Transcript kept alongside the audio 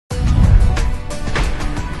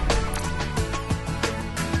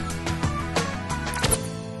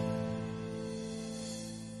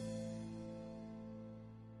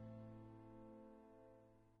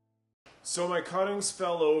So my cuttings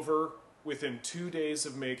fell over within 2 days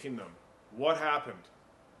of making them. What happened?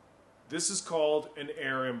 This is called an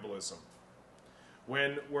air embolism.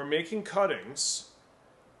 When we're making cuttings,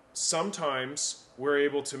 sometimes we're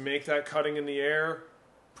able to make that cutting in the air,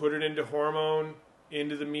 put it into hormone,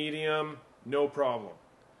 into the medium, no problem.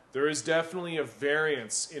 There is definitely a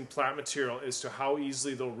variance in plant material as to how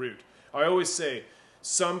easily they'll root. I always say,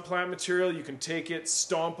 some plant material you can take it,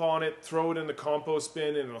 stomp on it, throw it in the compost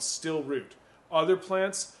bin and it'll still root. Other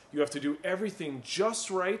plants, you have to do everything just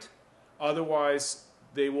right, otherwise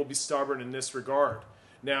they will be stubborn in this regard.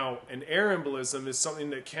 Now, an air embolism is something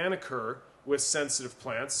that can occur with sensitive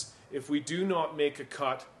plants if we do not make a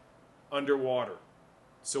cut underwater.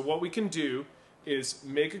 So what we can do is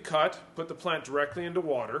make a cut, put the plant directly into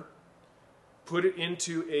water, put it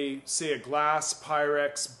into say a glass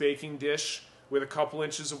Pyrex baking dish with a couple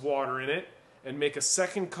inches of water in it, and make a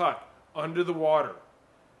second cut under the water,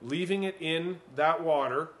 leaving it in that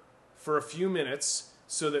water for a few minutes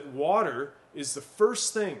so that water is the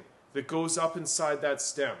first thing that goes up inside that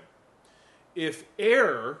stem. If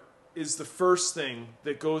air is the first thing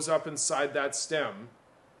that goes up inside that stem,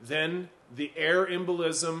 then the air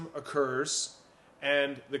embolism occurs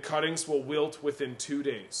and the cuttings will wilt within 2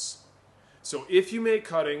 days. So if you make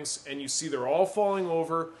cuttings and you see they're all falling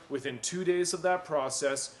over within 2 days of that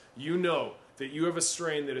process, you know that you have a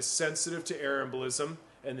strain that is sensitive to air embolism,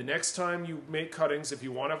 and the next time you make cuttings, if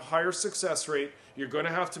you want a higher success rate, you're going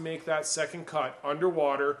to have to make that second cut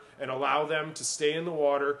underwater and allow them to stay in the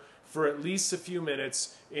water for at least a few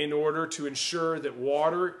minutes in order to ensure that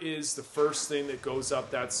water is the first thing that goes up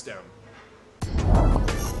that stem.